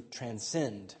seek to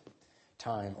transcend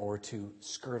time or to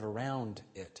skirt around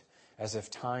it, as if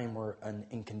time were an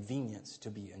inconvenience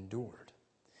to be endured.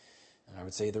 And I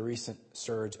would say the recent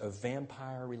surge of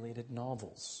vampire-related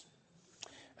novels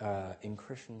in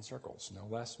Christian circles, no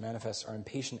less, manifests our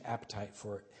impatient appetite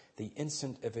for the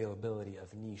instant availability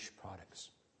of niche products,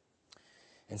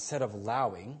 instead of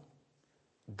allowing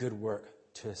good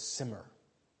work to simmer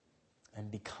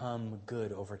and become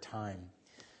good over time.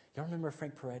 Y'all remember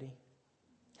Frank Peretti?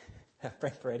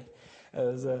 Frank Peretti. It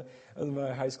was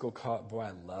my high school boy.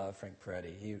 I love Frank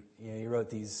Peretti. He wrote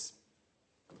these,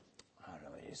 I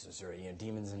don't know,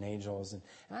 Demons and Angels, and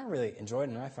I really enjoyed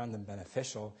them, and I found them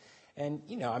beneficial. And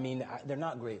they're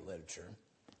not great literature,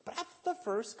 but the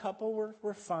first couple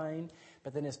were fine.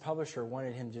 But then his publisher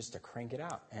wanted him just to crank it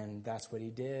out, and that's what he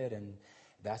did. And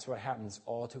that's what happens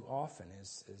all too often.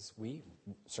 Is we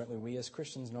as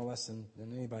Christians, no less than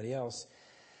anybody else,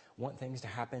 want things to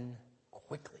happen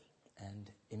quickly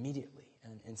and immediately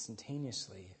and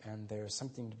instantaneously. And there's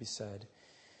something to be said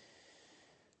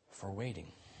for waiting.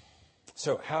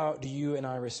 So how do you and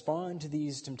I respond to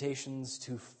these temptations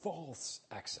to false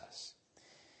excess?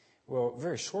 Well,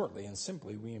 very shortly and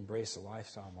simply, we embrace a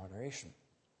lifestyle of moderation,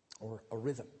 or a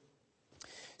rhythm.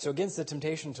 So against the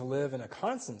temptation to live in a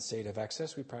constant state of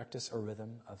excess, we practice a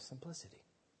rhythm of simplicity.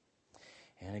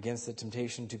 And against the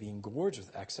temptation to be engorged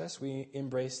with excess, we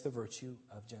embrace the virtue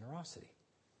of generosity.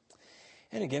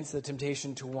 And against the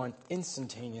temptation to want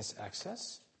instantaneous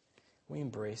excess, we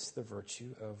embrace the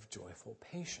virtue of joyful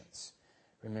patience,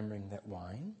 remembering that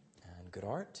wine and good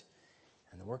art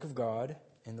and the work of God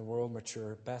in the world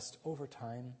mature best over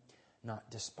time, not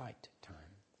despite time.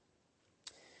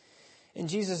 In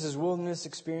Jesus' wilderness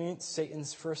experience,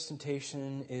 Satan's first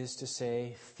temptation is to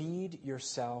say, feed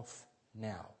yourself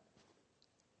now.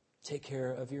 Take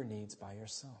care of your needs by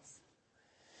yourself.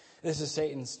 This is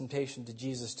Satan's temptation to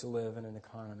Jesus to live in an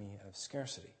economy of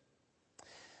scarcity.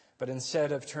 But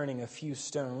instead of turning a few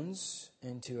stones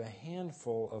into a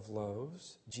handful of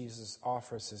loaves, Jesus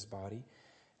offers his body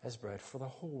as bread for the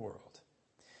whole world.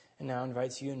 And now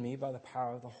invites you and me by the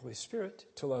power of the Holy Spirit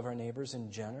to love our neighbors in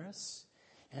generous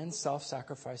and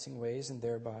self-sacrificing ways, and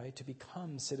thereby to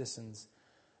become citizens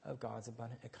of God's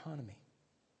abundant economy.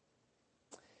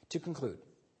 To conclude,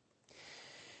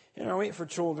 in our wait for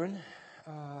children,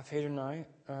 Phaedra and I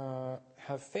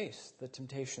have faced the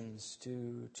temptations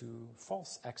to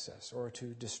false excess, or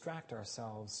to distract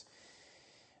ourselves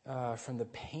from the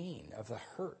pain, of the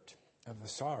hurt, of the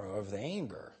sorrow, of the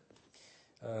anger,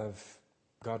 of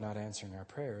God not answering our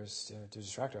prayers, to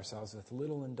distract ourselves with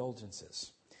little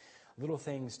indulgences, little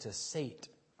things to sate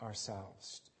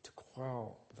ourselves, to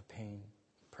quell the pain,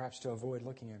 perhaps to avoid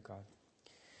looking at God.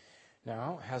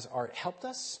 Now, has art helped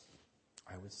us?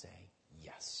 I would say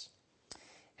yes.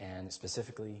 And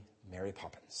specifically, Mary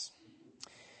Poppins.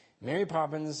 Mary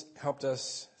Poppins helped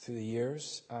us through the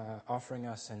years, offering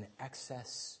us an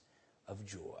excess of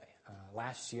joy.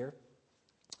 Last year,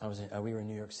 we were in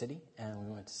New York City, and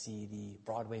we went to see the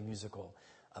Broadway musical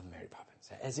of Mary Poppins.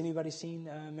 Has anybody seen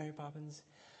Mary Poppins?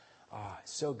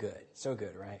 So good,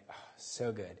 right?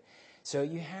 So good. So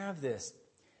you have this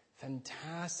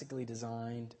fantastically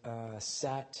designed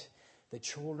set. The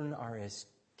children are as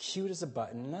cute as a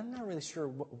button. And I'm not really sure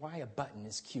why a button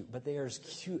is cute, but they are as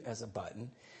cute as a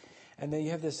button. And then you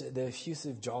have the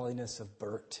effusive jolliness of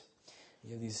Bert.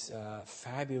 You have these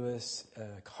fabulous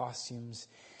costumes.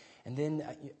 And then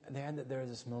there's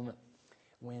this moment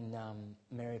when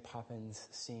Mary Poppins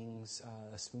sings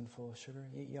A Spoonful of Sugar.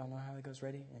 Y'all know how it goes?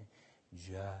 Ready?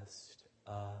 Just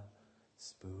a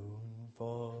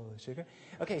spoonful of sugar.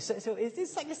 Okay, so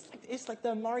it's like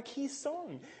the marquee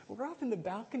song. We're up in the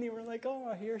balcony. We're like,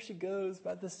 oh, here she goes,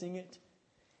 about to sing it.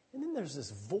 And then there's this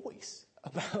voice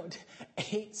about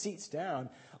 8 seats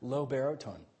down, low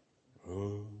baritone.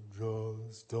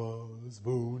 Just a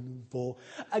spoonful.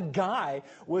 A guy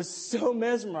was so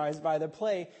mesmerized by the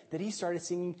play that he started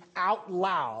singing out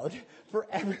loud for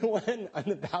everyone on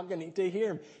the balcony to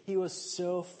hear him. He was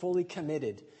so fully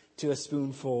committed to a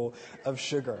spoonful of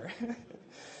sugar.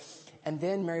 And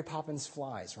then Mary Poppins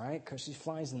flies, right? Because she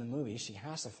flies in the movie. She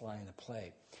has to fly in the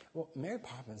play. Well, Mary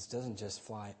Poppins doesn't just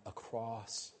fly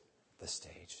across the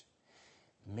stage.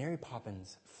 Mary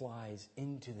Poppins flies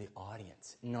into the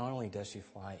audience. Not only does she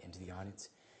fly into the audience,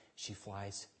 she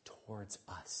flies towards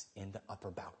us in the upper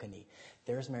balcony.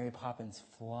 There's Mary Poppins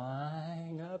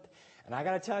flying up. And I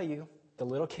got to tell you, the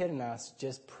little kid in us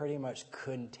just pretty much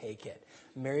couldn't take it.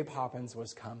 Mary Poppins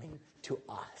was coming to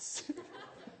us.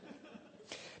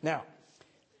 Now,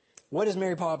 what does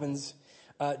Mary Poppins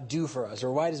do for us?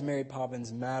 Or why does Mary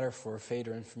Poppins matter for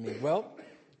Phaedra and for me? Well,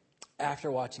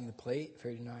 after watching the play,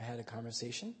 Phaedra and I had a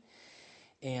conversation.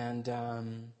 And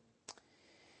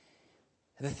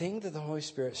the thing that the Holy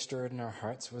Spirit stirred in our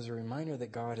hearts was a reminder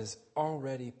that God has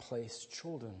already placed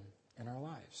children in our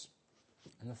lives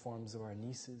in the forms of our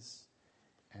nieces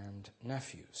and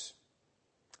nephews.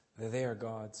 That they are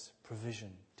God's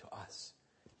provision to us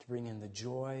to bring in the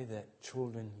joy that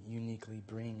children uniquely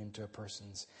bring into a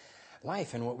person's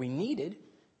life. And what we needed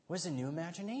was a new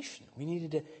imagination. We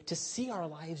needed to see our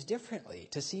lives differently,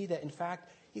 to see that, in fact,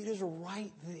 it is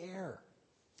right there.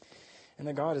 And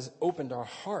that God has opened our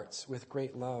hearts with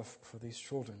great love for these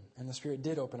children. And the Spirit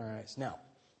did open our eyes. Now,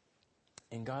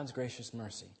 in God's gracious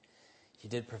mercy, He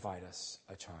did provide us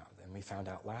a child. And we found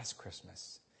out last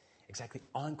Christmas, exactly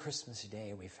on Christmas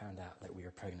Day, we found out that we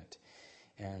were pregnant.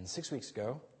 And 6 weeks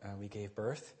ago, we gave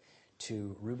birth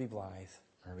to Ruby Blythe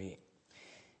Marie.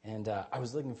 And I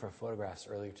was looking for photographs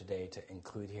earlier today to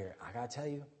include here. I got to tell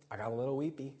you, I got a little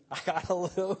weepy.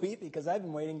 Because I've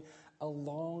been waiting a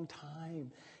long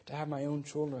time to have my own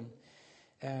children.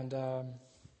 And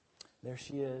there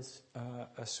she is,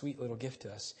 a sweet little gift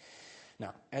to us.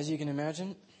 Now, as you can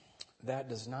imagine, that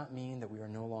does not mean that we are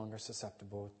no longer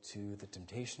susceptible to the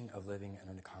temptation of living in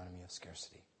an economy of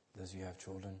scarcity. Those of you who have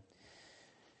children,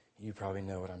 you probably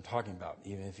know what I'm talking about,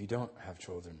 even if you don't have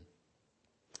children.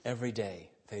 Every day,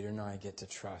 Phaedra and I get to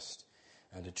trust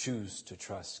and to choose to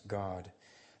trust God,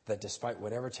 that despite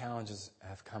whatever challenges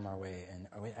have come our way, and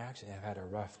we actually have had a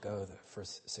rough go the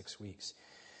first 6 weeks,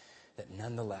 that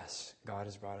nonetheless, God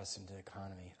has brought us into an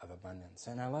economy of abundance.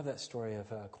 And I love that story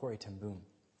of Corrie ten Boom.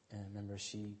 And remember,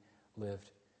 she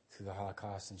lived through the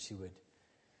Holocaust, and she would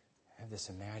have this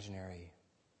imaginary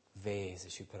vase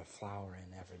that she would put a flower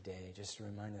in every day, just to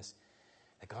remind us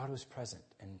that God was present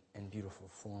in beautiful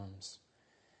forms.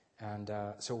 And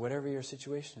so whatever your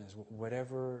situation is,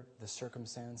 whatever the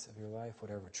circumstance of your life,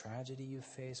 whatever tragedy you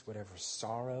face, whatever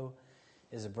sorrow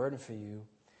is a burden for you,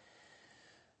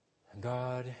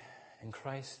 God And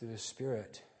Christ, through His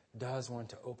Spirit, does want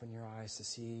to open your eyes to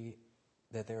see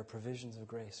that there are provisions of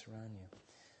grace around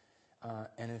you.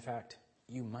 And in fact,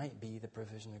 you might be the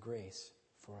provision of grace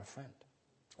for a friend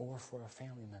or for a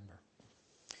family member.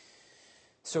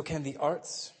 So can the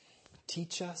arts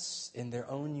teach us in their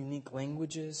own unique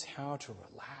languages how to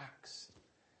relax,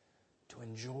 to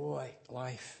enjoy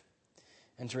life,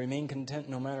 and to remain content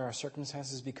no matter our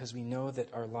circumstances, because we know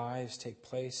that our lives take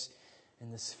place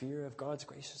in the sphere of God's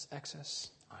gracious excess?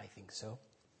 I think so.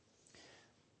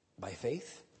 By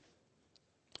faith,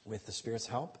 with the Spirit's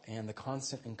help, and the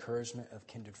constant encouragement of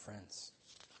kindred friends.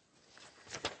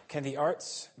 Can the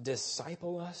arts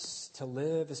disciple us to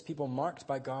live as people marked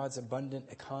by God's abundant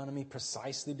economy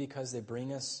precisely because they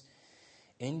bring us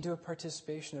into a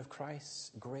participation of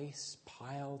Christ's grace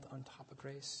piled on top of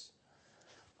grace?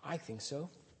 I think so.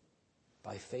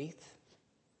 By faith,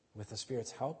 with the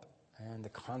Spirit's help, and the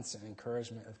constant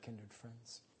encouragement of kindred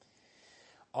friends.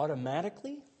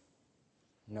 Automatically?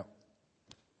 No.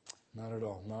 Not at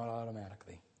all. Not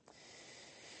automatically.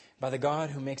 By the God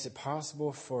who makes it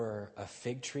possible for a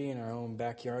fig tree in our own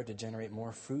backyard to generate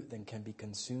more fruit than can be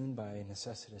consumed by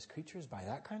necessitous creatures, by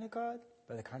that kind of God,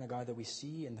 by the kind of God that we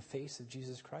see in the face of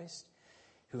Jesus Christ,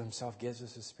 who Himself gives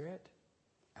us His Spirit?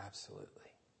 Absolutely.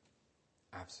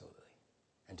 Absolutely.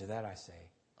 And to that I say,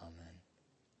 Amen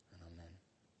and Amen.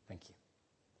 Thank you.